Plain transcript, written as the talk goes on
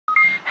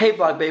Hey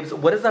vlog babes,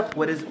 what is up?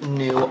 What is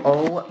new?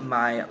 Oh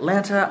my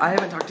Lanta, I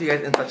haven't talked to you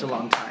guys in such a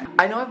long time.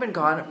 I know I've been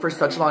gone for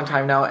such a long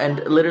time now,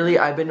 and literally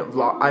I've been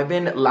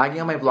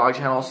lagging on my vlog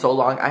channel so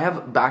long. I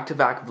have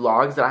back-to-back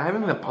vlogs that I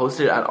haven't even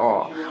posted at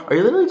all. Are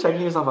you literally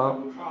checking yourself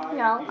out?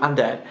 No. I'm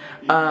dead.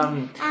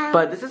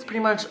 But this is pretty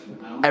much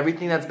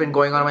everything that's been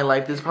going on in my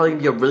life. This is probably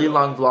gonna be a really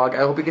long vlog. I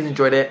hope you guys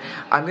enjoyed it.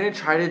 I'm gonna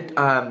try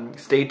to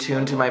stay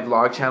tuned to my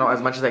vlog channel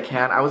as much as I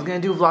can. I was gonna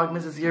do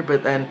Vlogmas this year,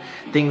 but then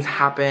things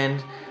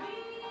happened.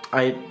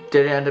 I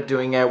didn't end up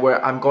doing it.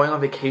 I'm going on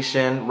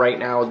vacation right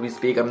now as we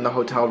speak. I'm in the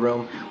hotel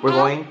room. We're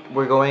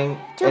going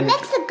to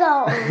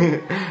Mexico.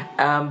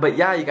 But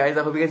yeah, you guys,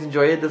 I hope you guys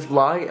enjoyed this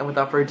vlog, and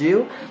without further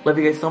ado, love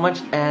you guys so much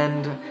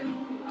and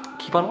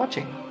keep on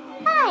watching.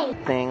 Hi.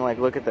 Thing, like,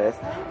 look at this.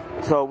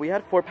 So we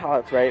had 4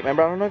 pallets, right?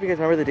 Remember, I don't know if you guys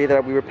remember the day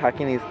that we were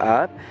packing these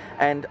up,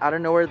 and I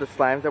don't know where the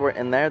slimes that were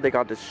in there, they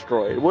got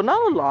destroyed. Well,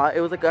 not a lot.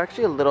 It was like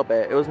actually a little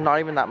bit. It was not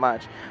even that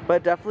much.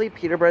 But definitely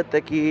Peterborough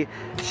Thickie,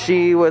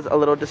 she was a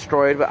little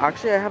destroyed, but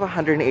actually I have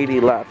 180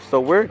 left, so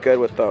we're good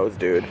with those,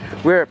 dude.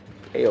 We're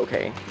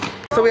a-okay.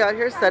 So we out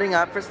here setting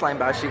up for Slime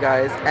Bash, you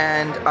guys,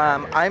 and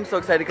I'm so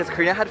excited because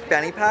Karina had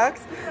fanny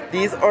packs.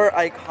 These are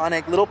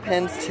iconic little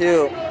pins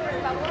too.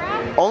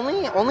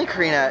 Only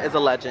Karina is a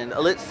legend.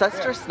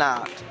 Sister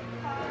snapped.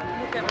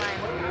 Look at mine.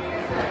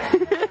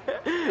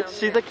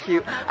 She's a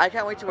cute. I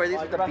can't wait to wear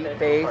these with the beat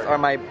face or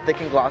my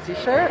thick and glossy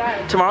shirt.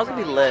 Tomorrow's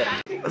gonna be lit.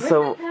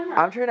 So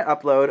I'm trying to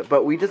upload,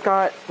 but we just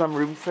got some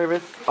room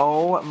service.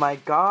 Oh my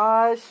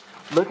gosh.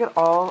 Look at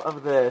all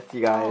of this,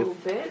 you guys. Oh,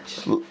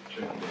 bitch.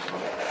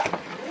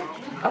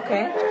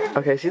 Okay.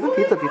 Okay, she's a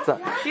pizza.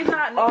 She's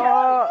not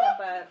Oh. pizza,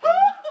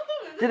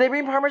 but... Did they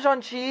bring Parmesan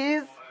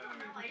cheese?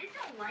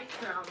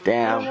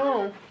 Damn.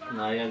 No,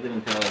 you guys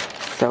didn't tell us.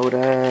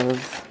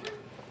 Sodas.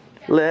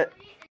 Lit.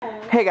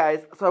 Hey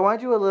guys, so I want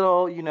to do a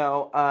little, you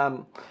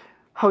know,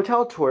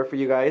 hotel tour for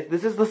you guys.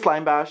 This is the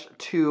Slime Bash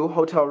 2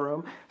 hotel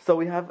room. So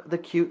we have the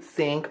cute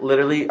sink,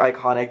 literally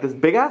iconic. This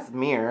big ass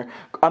mirror.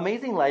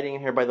 Amazing lighting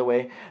in here, by the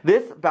way.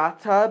 This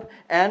bathtub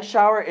and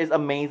shower is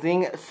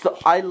amazing. So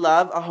I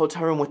love a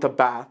hotel room with a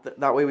bath.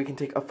 That way we can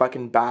take a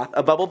fucking bath.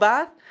 A bubble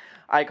bath?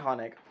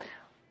 Iconic.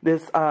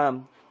 This,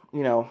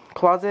 you know,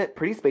 closet,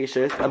 pretty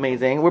spacious,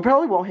 amazing. We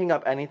probably won't hang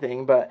up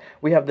anything, but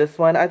we have this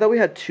one. I thought we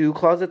had 2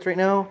 closets right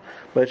now,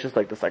 but it's just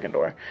like the second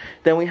door.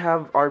 Then we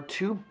have our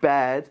 2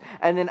 beds,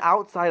 and then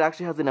outside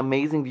actually has an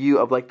amazing view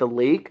of like the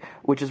lake,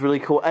 which is really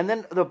cool. And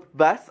then the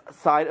best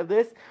side of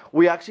this,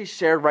 we actually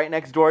share right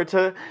next door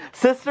to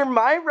Sister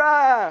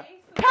Myra.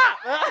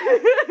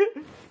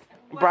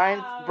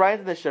 Wow. Brian's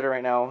in the shitter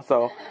right now,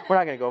 so we're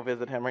not gonna go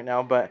visit him right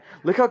now, but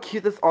look how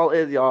cute this all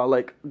is, y'all.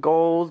 Like,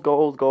 goals.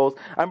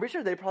 I'm pretty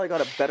sure they probably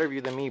got a better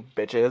view than me,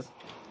 bitches.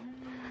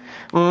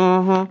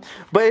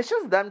 But it's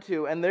just them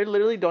two, and they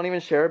literally don't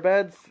even share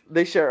beds.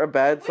 They share a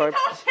bed, so We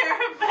don't share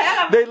a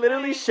bed. they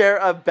literally share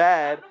a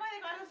bed. I don't know why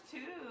they got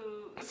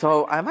us 2.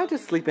 So I might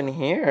just sleep in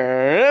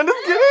here.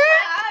 Just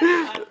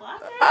kidding.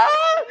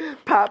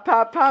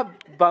 Pop.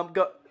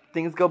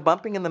 Things go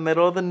bumping in the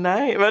middle of the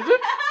night. Imagine.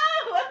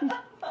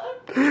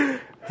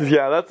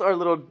 Yeah, that's our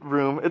little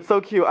room. It's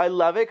so cute. I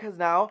love it because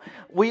now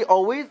we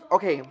always,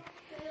 okay,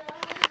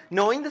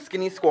 knowing the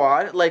Skinny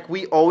Squad, like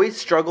we always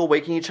struggle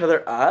waking each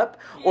other up,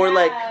 or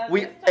like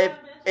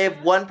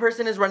if one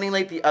person is running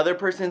late, the other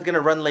person is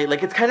gonna run late.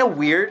 Like, it's kind of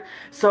weird.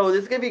 So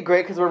this is gonna be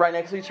great because we're right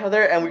next to each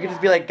other, and we can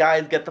just be like,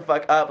 guys, get the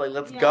fuck up, like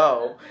let's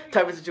go,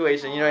 type of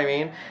situation. You know what I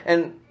mean?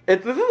 And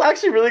this is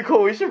actually really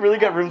cool. We should really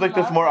get rooms like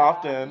this more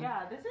often.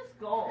 Yeah, this is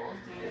gold,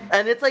 dude.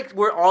 And it's like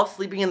we're all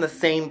sleeping in the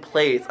same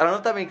place. I don't know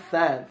if that makes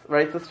sense,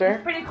 right, sister?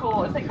 It's pretty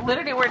cool. It's like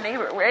literally we're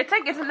neighbors. It's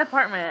like it's an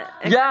apartment.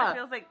 It Yeah. Kind of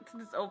feels like it's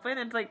just open.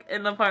 It's like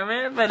an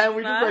apartment, but And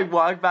we just like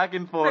walk back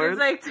and But forth. it's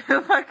like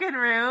 2 fucking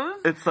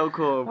rooms. It's so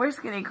cool. We're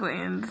skinny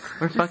queens.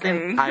 We're Just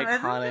fucking saying.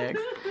 iconic.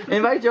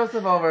 Invite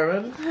Joseph over.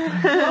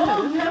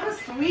 Oh, that was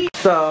sweet.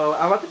 So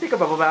I'm about to take a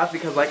bubble bath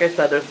because, like I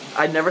said,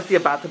 I never see a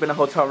bathtub in a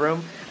hotel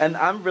room, and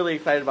I'm really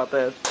excited about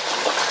this.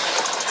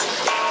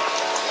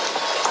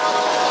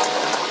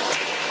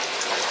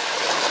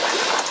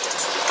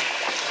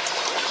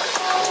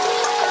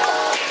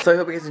 So I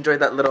hope you guys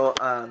enjoyed that little,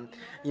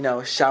 you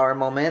know, shower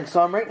moment.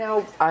 So right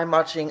now, I'm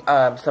watching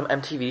some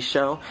MTV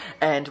show,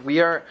 and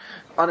we are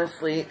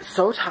honestly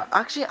so tired.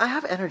 Actually, I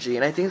have energy,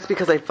 and I think it's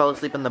because I fell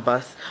asleep in the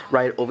bus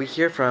ride over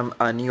here from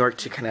New York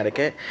to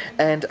Connecticut,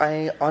 and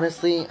I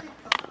honestly...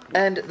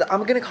 And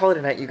I'm gonna call it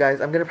a night, you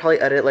guys. I'm gonna probably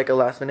edit like a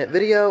last-minute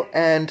video,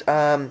 and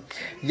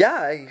yeah,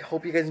 I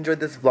hope you guys enjoyed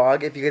this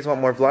vlog. If you guys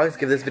want more vlogs,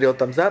 give this video a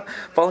thumbs up.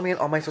 Follow me on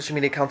all my social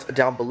media accounts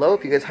down below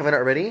if you guys haven't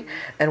already.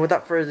 And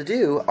without further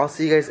ado, I'll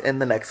see you guys in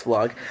the next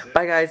vlog.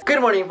 Bye, guys.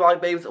 Good morning,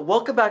 vlog babes.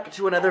 Welcome back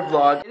to another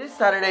vlog. It is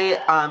Saturday,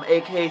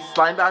 aka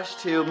Slime Bash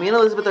 2. Me and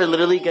Elizabeth are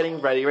literally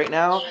getting ready right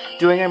now,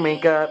 doing our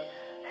makeup.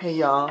 Hey,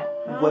 y'all.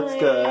 What's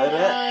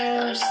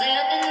good?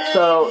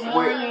 So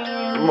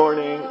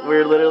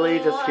we're literally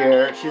just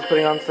here. She's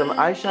putting on some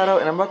eyeshadow,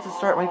 and I'm about to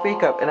start my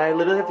makeup, and I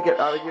literally have to get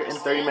out of here in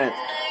 30 minutes.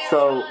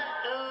 So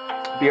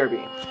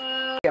BRB.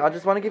 I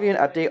just want to give you an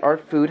update. Our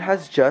food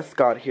has just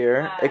got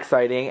here.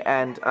 Exciting.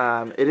 And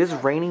it is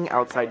raining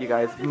outside, you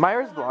guys.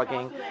 Myra's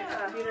vlogging.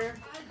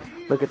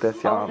 Look at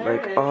this, y'all.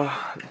 Like,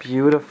 oh,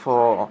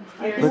 beautiful.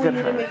 Look at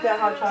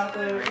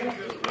her.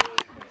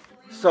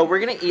 So we're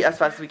gonna eat as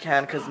fast as we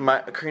can because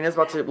Karina's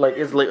about to, like,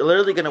 is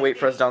literally gonna wait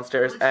for us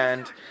downstairs.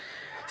 And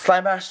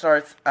Slime Bash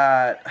starts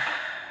at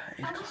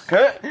 8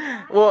 o'clock.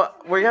 Well,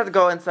 we have to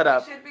go and set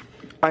up.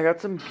 I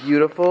got some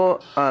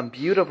beautiful,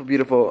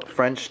 beautiful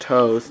French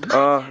toast.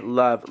 Oh,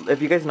 love.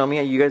 If you guys know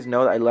me, you guys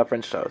know that I love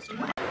French toast.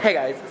 Hey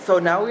guys, so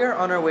now we are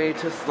on our way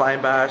to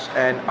Slime Bash,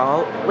 and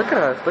look at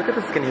us, look at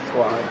the skinny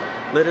squad.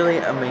 Literally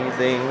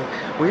amazing.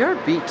 We are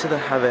beat to the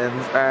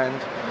heavens, and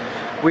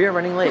we are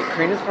running late.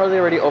 Karina's probably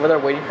already over there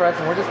waiting for us,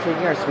 and we're just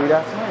taking our sweet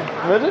ass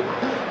time.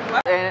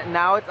 And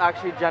now it's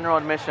actually general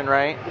admission,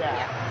 right?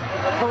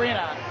 Yeah.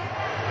 Karina.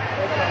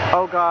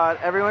 Oh God,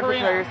 everyone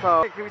Karina. prepare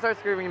yourself. Can we start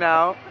screaming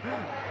now?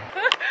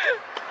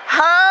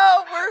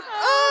 How?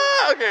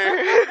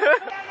 Okay.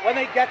 When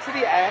they get to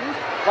the end,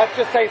 let's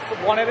just say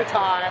one at a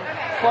time,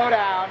 slow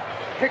down,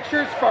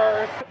 pictures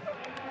first.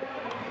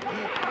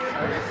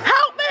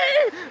 Help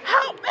me!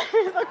 Help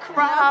me! The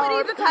crowd!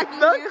 Nobody's attacking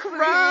the you.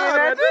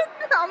 crowd!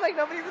 I'm like,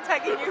 nobody's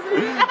attacking you.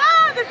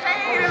 The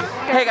shame.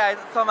 Hey guys,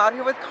 so I'm out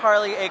here with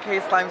Carly, aka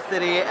Slime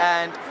City,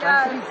 and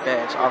Slime City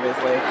bitch,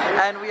 obviously.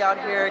 And we out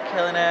here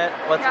killing it.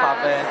 What's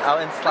poppin'?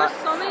 Out in There's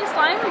so many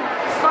slime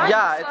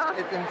Yeah,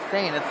 it's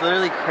insane. It's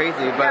literally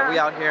crazy, but we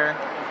out here.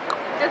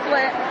 It's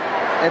lit.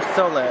 It's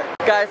so lit.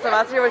 Guys, so I'm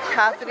out here with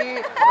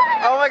Cassidy.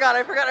 Oh my God,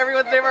 I forgot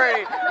everyone's name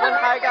already. And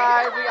hi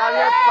guys, we out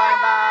here at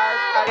Slime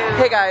Bash.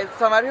 Hey guys,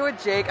 so I'm out here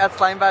with Jake at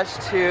Slime Bash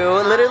 2.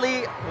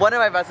 Literally one of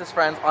my bestest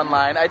friends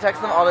online. I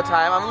text him all the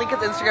time. I'm gonna link his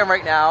Instagram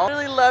right now. I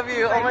really love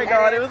you. Oh my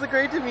God, it was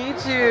great to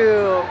meet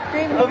you.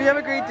 Hope you have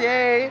a great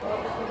day.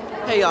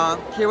 Hey y'all,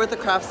 here with the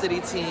Craft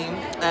City team,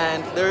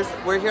 and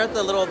we're here at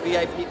the little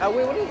VIP. Oh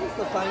wait, what is this?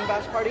 The Slime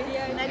Bash party?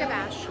 Yeah, Mega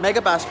Bash.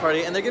 Mega Bash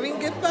party, and they're giving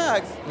gift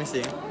bags. Let me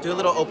see. Do a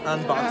little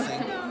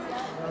unboxing.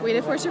 Way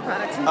to force your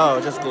products. Oh,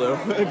 just glue.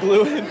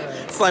 Glue and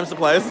slime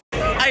supplies.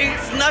 I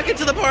snuck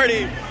into the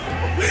party.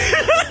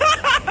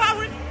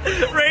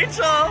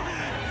 Rachel,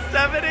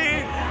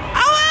 Stephanie,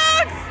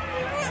 Alex!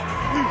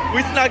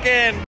 We snuck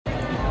in.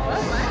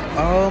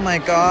 Oh my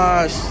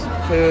gosh,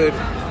 food.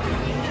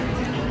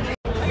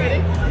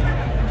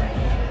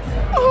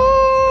 Oh!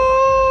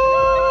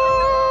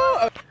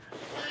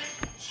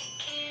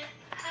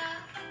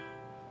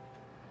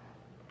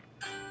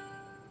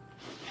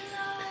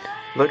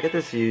 Look at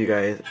this view, you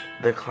guys.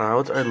 The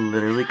clouds are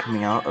literally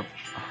coming out of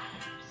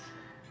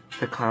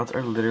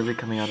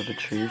the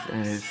trees,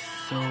 and it is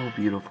so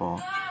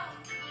beautiful.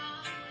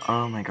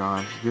 Oh my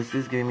gosh, this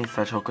is giving me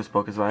such Hocus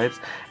Pocus vibes.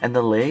 And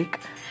the lake,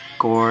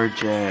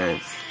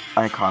 gorgeous,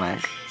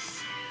 iconic.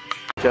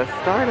 Just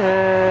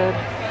started.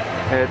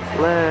 It's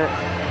lit.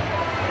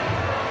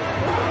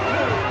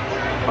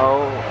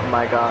 Oh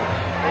my gosh,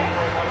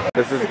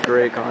 this is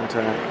great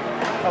content.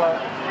 Hello.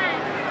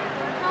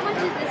 How much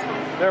is this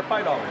one? They're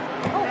 $5. Oh.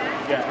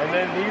 Yeah, and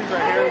then these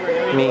right here, we're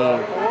gonna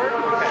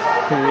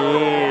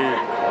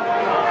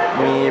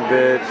Me,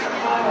 bitch.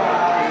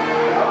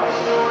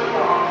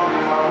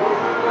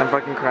 I'm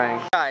fucking crying.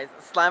 Guys,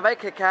 Slime by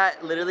Kit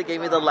Kat literally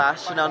gave me the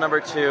last Chanel No.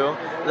 2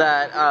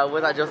 that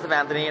was at Joseph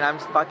Anthony, and I'm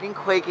fucking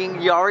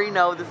quaking. You already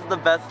know this is the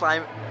best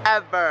slime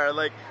ever.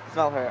 Like,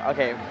 smell her.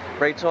 Okay,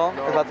 Rachel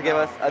is about to give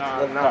us a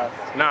test.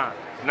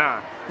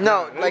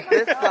 No, like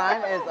this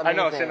slime is amazing. I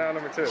know, Chanel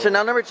No. 2.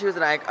 Chanel No. 2 is a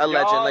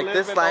legend. Like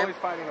this slime,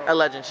 a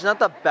legend. She's not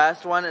the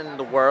best one in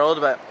the world,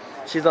 but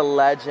she's a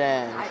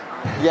legend.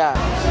 Yeah.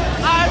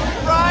 I'm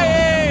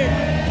crying!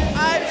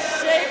 I'm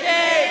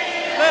shaking!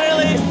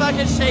 Literally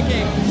fucking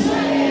shaking.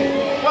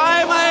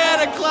 Why am I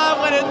at a club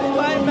when it's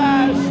Slime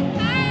Bash?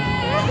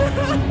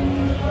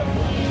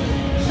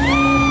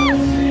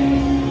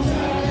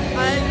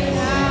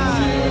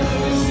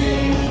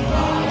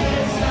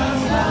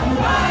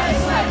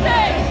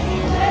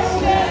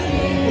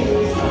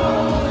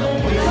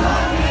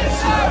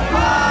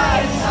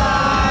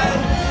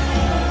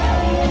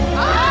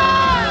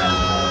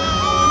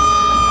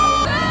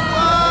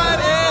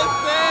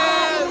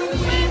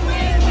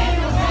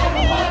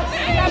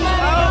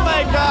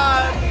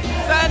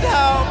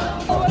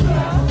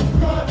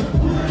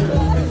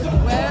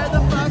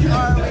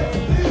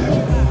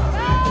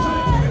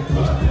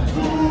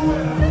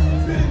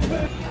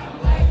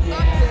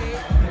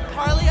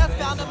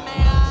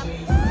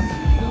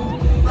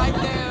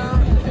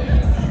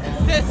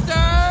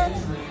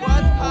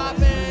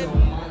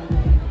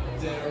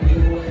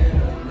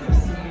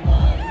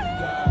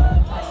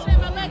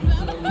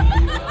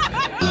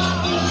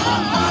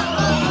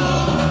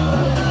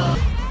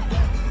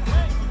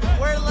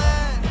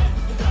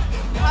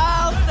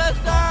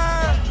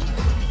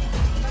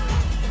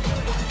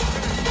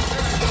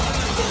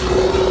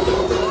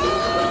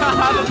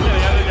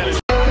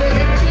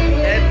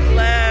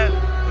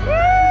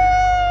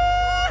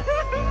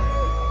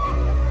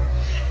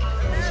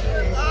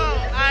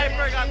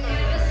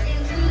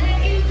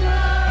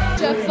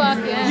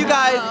 You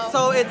guys,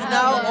 so it's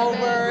now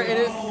over.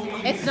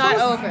 It's It's not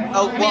over.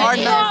 Oh, well, our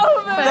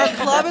night,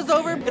 the club is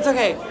over. It's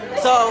okay.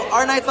 So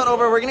our night's not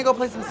over. We're gonna go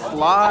play some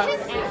slots,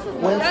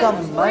 win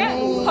some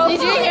money.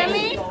 Did you hear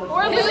me?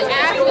 His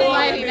ass was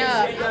lighting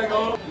up.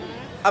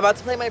 I'm about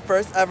to play my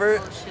first ever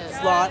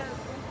slot.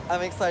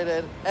 I'm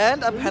excited.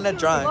 And I'm kinda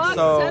drunk,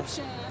 so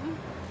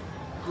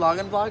vlog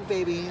and vlog,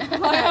 baby.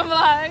 Vlog and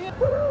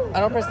vlog. I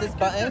don't press this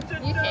button.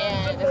 You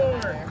can. It doesn't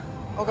matter.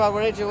 Oh God,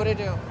 what did I do? What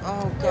did I do?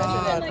 Oh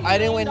God, I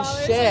didn't win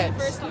shit.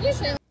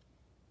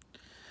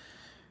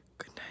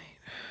 Good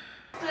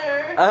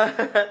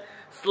night.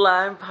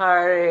 Slime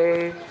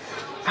party.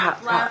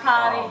 Slime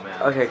party.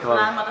 Okay, come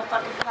Slime on.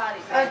 motherfucking party.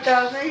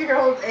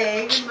 1,000-year-old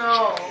egg?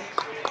 No.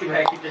 I'm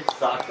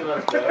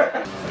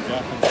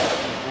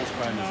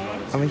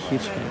a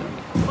huge fan.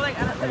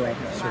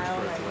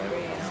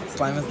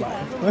 Slime is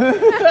life.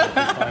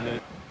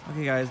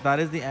 Okay guys, that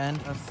is the end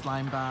of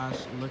Slime Bash.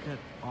 Look at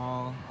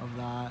all of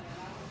that.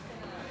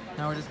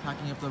 Now we're just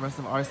packing up the rest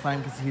of our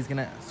slime because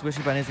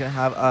Squishy Bunny's gonna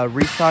have a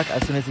restock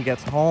as soon as he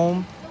gets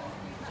home.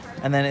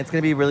 And then it's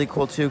gonna be really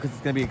cool too because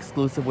it's gonna be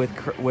exclusive with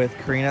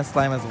Karina's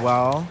slime as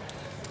well.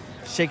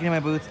 Shaking in my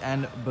boots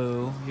and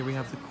boo. Here we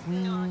have the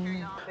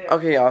queen.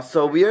 Okay y'all,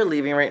 so we are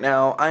leaving right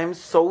now. I'm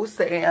so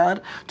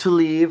sad to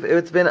leave.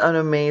 It's been an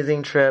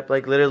amazing trip,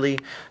 like literally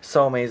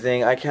so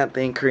amazing. I can't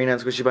thank Karina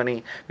and Squishy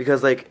Bunny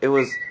because like it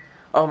was,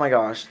 oh my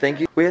gosh, thank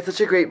you. We had such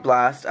a great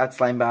blast at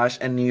Slime Bash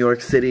in New York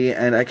City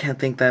and I can't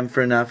thank them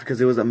for enough because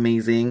it was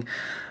amazing.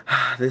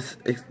 This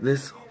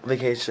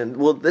vacation,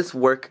 well this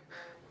work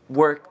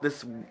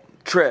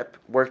trip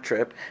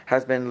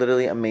has been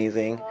literally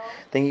amazing.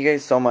 Thank you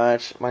guys so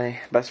much. My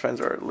best friends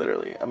were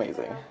literally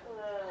amazing.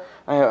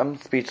 I'm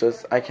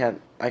speechless. I can't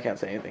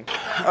say anything.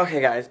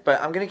 Okay guys, but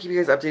I'm gonna keep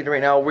you guys updated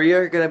right now. We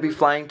are gonna be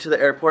flying to the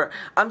airport.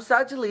 I'm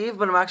sad to leave,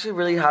 but I'm actually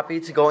really happy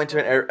to go into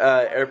an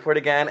airport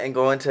again and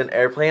go into an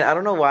airplane. I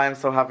don't know why I'm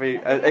so happy,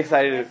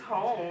 excited. It's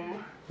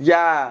home.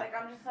 Yeah. Like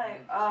I'm just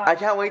like, I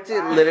can't wait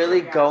to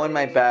literally go in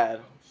my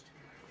bed.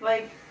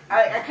 Like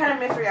I kind of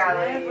miss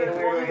reality in a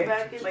weird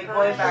way. Like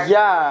going back.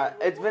 Yeah,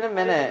 it's been a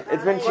minute.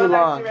 It's been too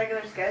long. To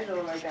regular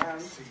schedule right now.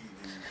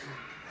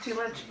 Too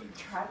much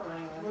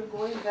traveling. We're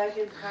going back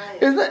in time.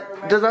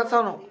 Does that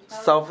sound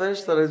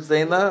selfish that I'm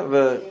saying that?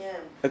 But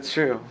it's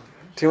true.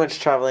 Too much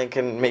traveling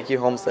can make you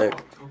homesick.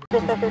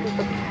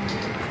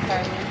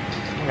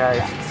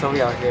 Guys, so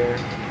we out here.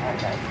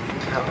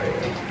 How are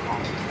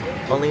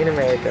you? Only in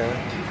America.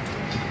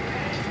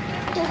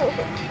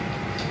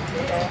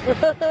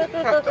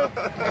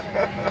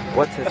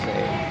 What's his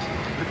name?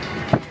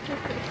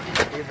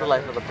 He's the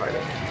life of the party.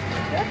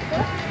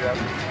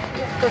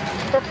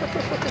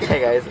 Hey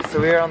guys, so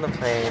we are on the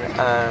plane.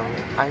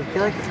 I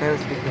feel like this guy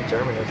was speaking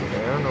German or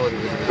something. I don't know what he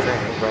was even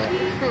saying, but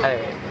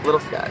anyway, little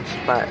sketch.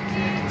 But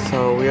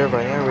so we are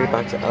running our way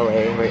back to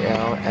LA right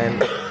now,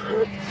 and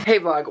hey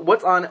vlog,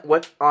 what's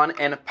on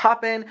and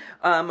poppin'?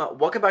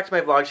 Welcome back to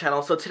my vlog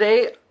channel. So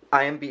today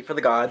I am Beat for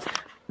the Gods.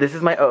 This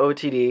is my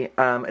OOTD.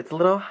 It's a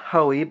little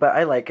hoey, but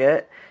I like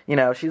it. You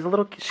know, she's a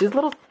little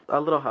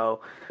hoe.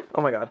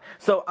 Oh my god.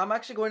 So I'm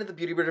actually going to the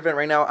Beauty Bird event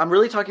right now. I'm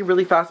really talking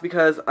really fast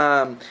because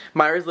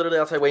Myra's literally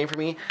outside waiting for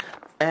me.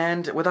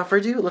 And without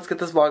further ado, let's get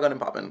this vlog on and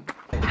poppin'.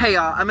 Hey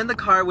y'all, I'm in the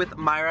car with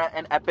Myra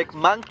and Epic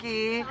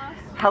Monkey.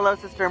 Hello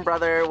sister and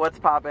brother, what's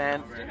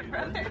poppin'?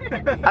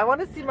 I want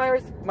to see Myra,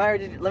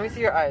 let me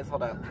see your eyes,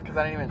 hold on, because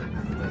I didn't even.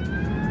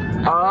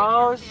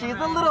 Oh, she's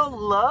a little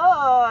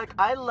look.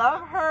 I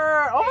love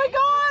her. Oh my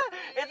god.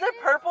 Is it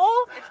purple?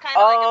 It's kind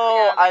of like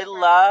a I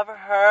love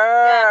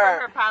her. Yeah,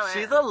 for her palette.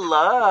 She's a look.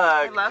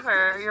 I love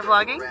her. You're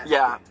vlogging?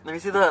 Yeah. Let me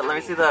see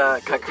the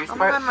cut crease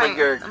part. God,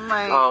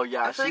 oh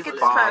yeah, I feel she's like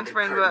it's bomb.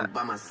 transferring, but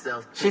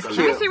She's let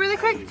me cute. see really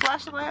quick.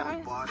 Flash the light at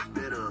me.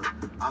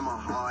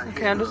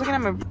 Okay, I'm just looking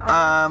at my.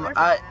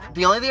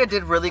 The only thing I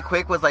did really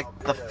quick was like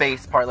the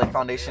face part, like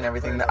foundation,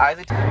 everything. The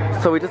eyes.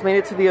 So we just made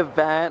it to the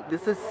event.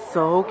 This is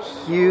so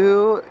cute.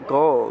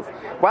 Goals.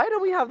 Why do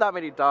we have that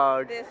many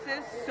dogs? This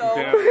is so.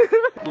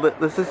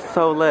 This is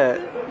so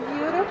lit.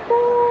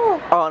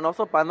 Beautiful. Oh, and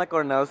also Panda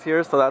Cornell's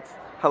here, so that's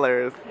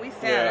hilarious. We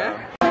stand.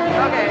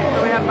 Yeah. Okay,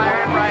 so we have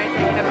Myra and Brian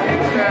taking a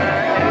picture.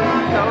 It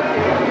is so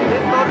cute.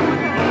 This photo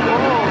is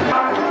cool.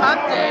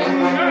 Update.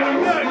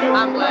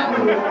 I'm lit.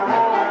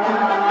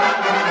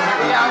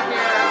 We out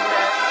here.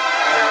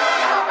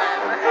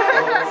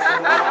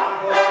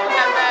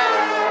 And then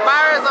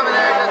Myra's over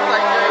there just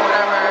like doing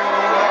whatever.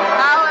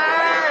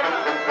 Howard!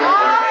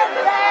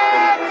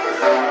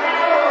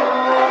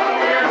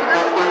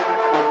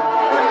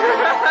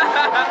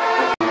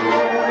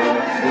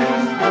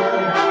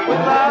 We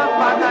love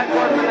Contact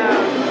Cornell.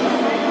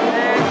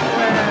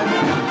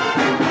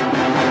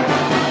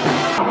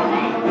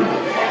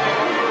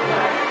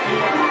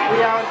 We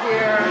out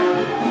here.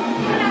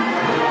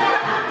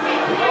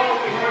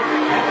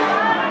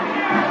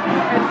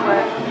 It's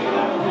lit.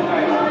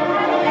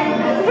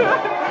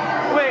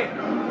 Wait.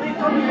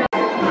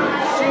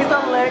 She's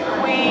a lit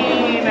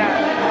queen.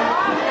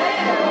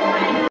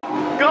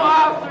 Go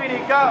off,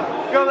 sweetie. Go.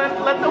 Go.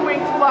 Let the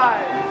wings fly.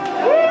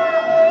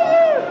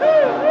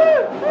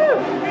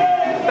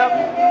 Stop.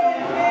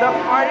 The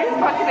party's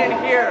fucking in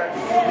here.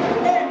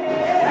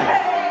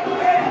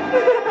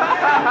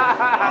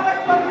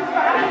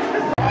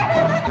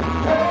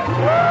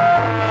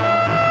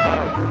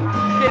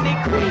 Skinny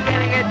Queen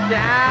getting it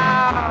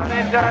down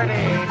and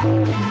dirty.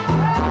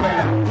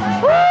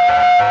 Woo!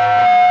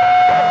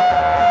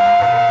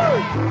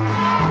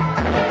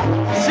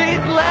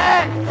 She's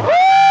lit!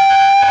 Woo!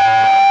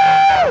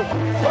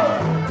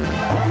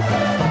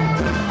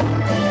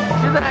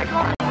 She's an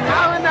icon.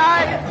 How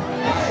nice!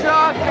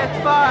 Shock as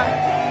fuck.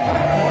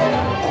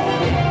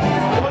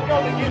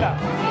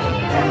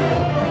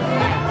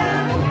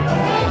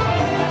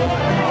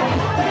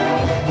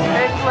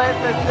 It's lit,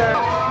 sister.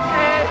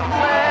 It's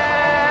lit!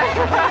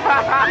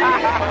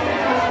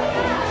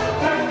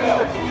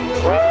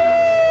 Woo!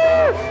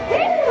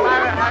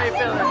 Myra, how you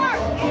feeling?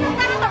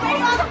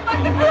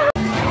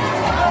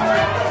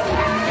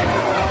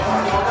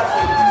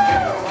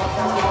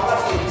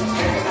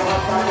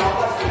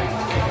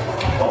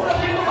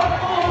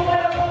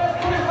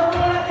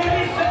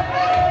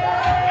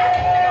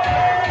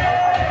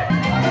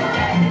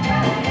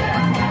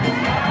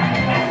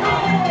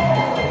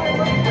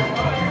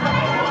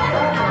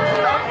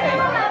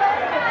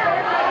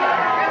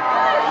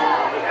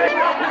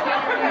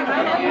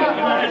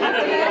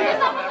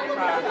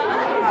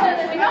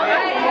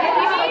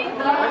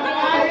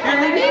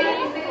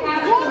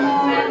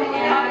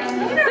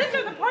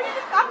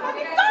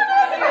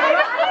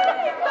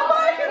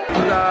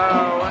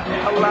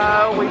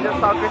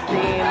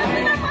 Christine.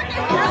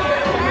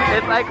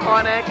 It's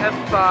iconic as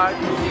fuck.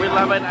 We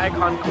love an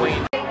icon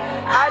queen.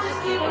 I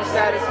just keep you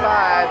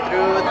satisfied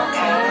through the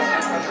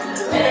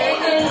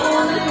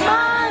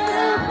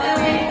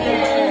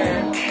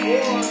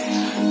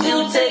you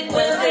take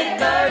Wednesday,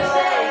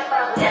 Thursday,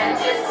 and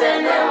just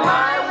send them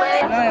my way.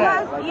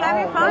 You have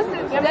your phone?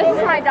 This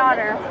is my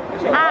daughter.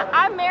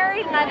 I'm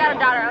married and I got a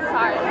daughter. I'm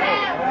sorry.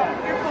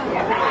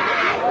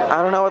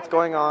 I don't know what's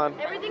going on.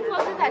 Everything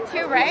closes at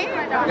 2, right?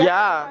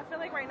 Yeah. I feel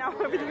like right now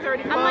everything's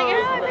already closed. I'm like,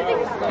 yeah,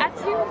 everything's at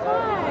 2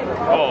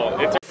 o'clock. Oh,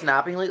 it's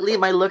snapping lately.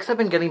 My looks have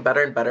been getting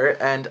better and better,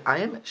 and I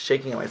am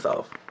shaking at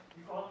myself.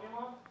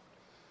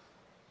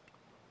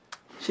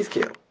 She's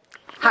cute.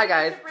 Hi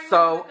guys,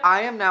 so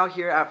I am now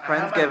here at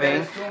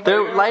Friendsgiving.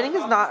 The lighting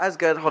is not as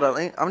good. Hold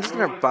on, I'm just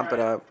gonna bump it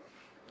up.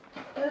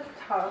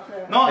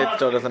 It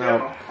still doesn't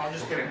help. I'm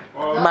just kidding.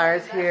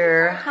 Myra's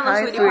here. Hello,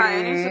 Hi, sweetie sweetie. pie.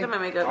 I need to do my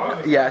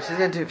makeup. Yeah, she's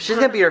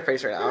gonna beat her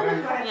face right now.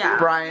 Yeah.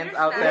 Brian's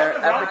out there,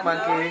 Epic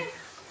Monkey.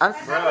 I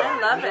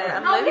love it.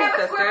 I'm living,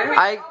 sister.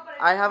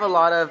 I have a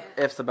lot of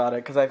ifs about it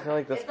because I feel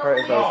like this part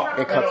is like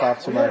it cuts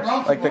off too much,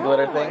 like the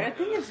glitter thing. I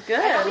think it's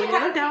good. You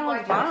look down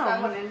like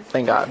bomb.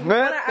 Thank God. Thank you.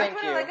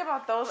 What I like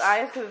about those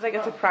eyes because it's like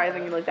a surprise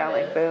when you look down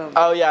like boom.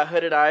 Oh yeah,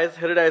 hooded eyes.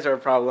 Hooded eyes are a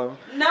problem.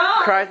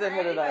 No. Cries and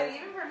hooded eyes.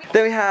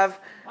 Then we have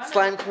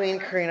Slime Queen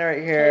Karina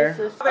right here.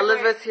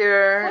 Elizabeth's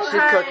here.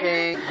 She's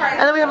cooking. And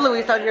then we have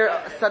Luis out here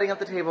setting up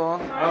the table.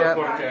 Yep.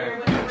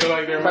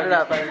 Set it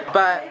up.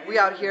 But we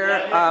out here.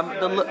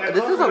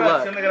 This is a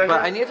look,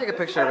 but I need to take a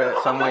picture of it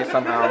some way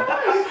somehow.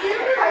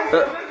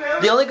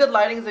 The only good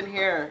lighting's in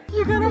here.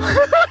 You're gonna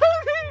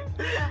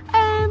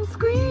and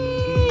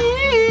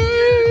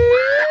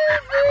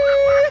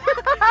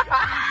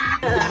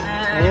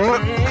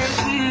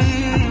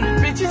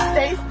Bitches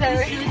stay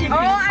stirring.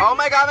 Oh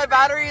my God, my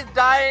battery is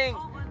dying.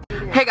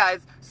 Hey guys,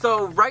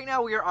 so right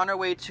now we are on our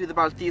way to the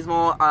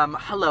Bautismo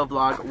hello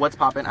vlog. What's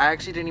poppin'? I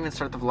actually didn't even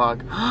start the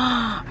vlog.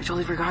 I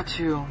totally forgot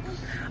to.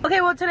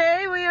 Okay, well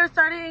today we are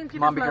starting.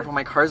 Mom, be careful,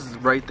 my car's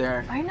right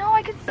there. I know,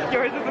 I can see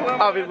yours is a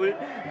little. Obviously.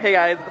 Hey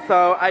guys,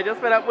 so I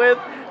just met up with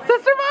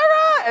Sister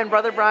Myra and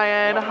Brother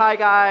Brian. Hi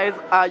guys.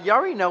 You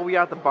already know we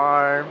are at the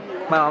bar.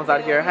 My mom's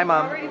out here. Hi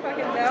mom.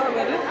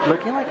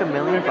 Looking like $1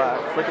 million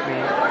bucks. Look at me.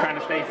 Trying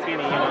to stay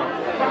skinny, you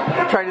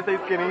know. Trying to stay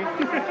skinny.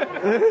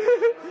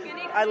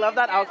 I love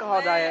that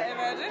alcohol diet.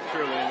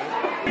 Truly.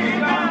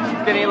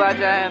 Skinny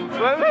legends.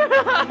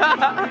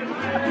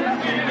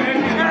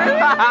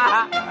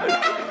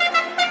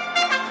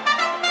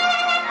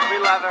 We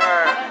love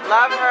her.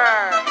 Love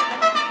her.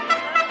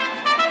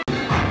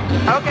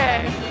 Okay.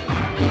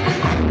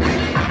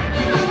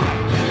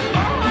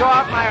 Go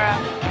off, Myra.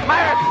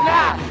 Myra,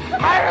 snap!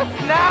 Myra,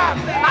 snap!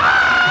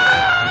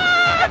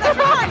 Ah! That's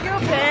not you,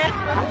 bitch!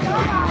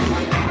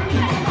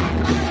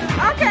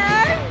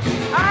 Okay!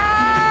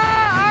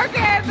 Ah!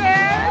 Okay,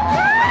 bitch!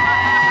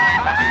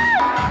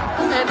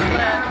 It's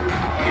lit.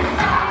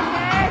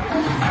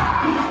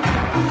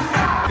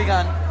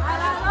 Begun.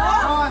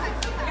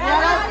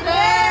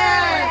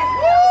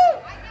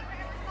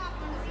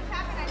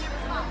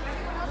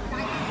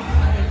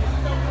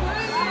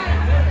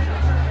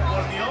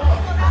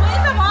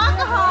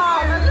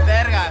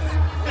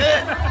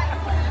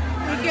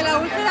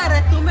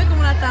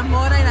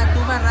 Tambora y la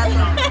tuba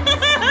raza.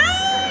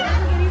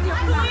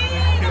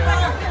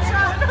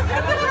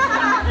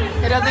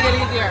 It doesn't get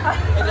easier.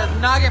 It does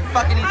not get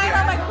fucking easier. I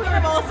have my queen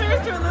of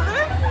ulcers to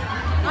another.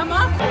 I'm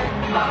off.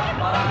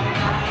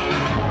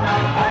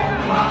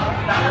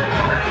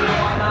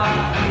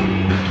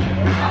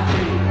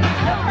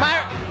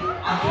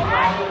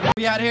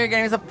 We out out here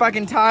getting some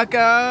fucking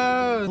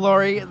tacos.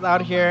 Lori is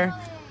out here.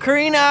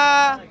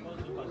 Karina!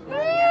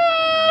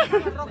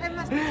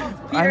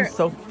 I'm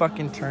so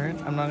fucking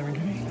turned. I'm not even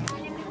kidding.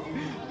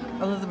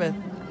 Elizabeth.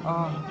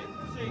 Oh.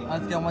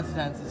 Let's get 1 to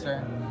 10,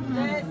 sister.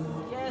 Yes,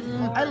 yes.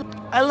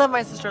 I love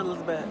my sister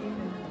Elizabeth.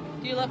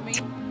 Do you love me?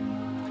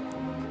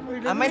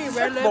 I'm my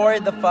sister Lori,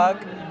 the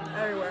fuck?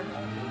 Everywhere.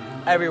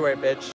 Everywhere, bitch.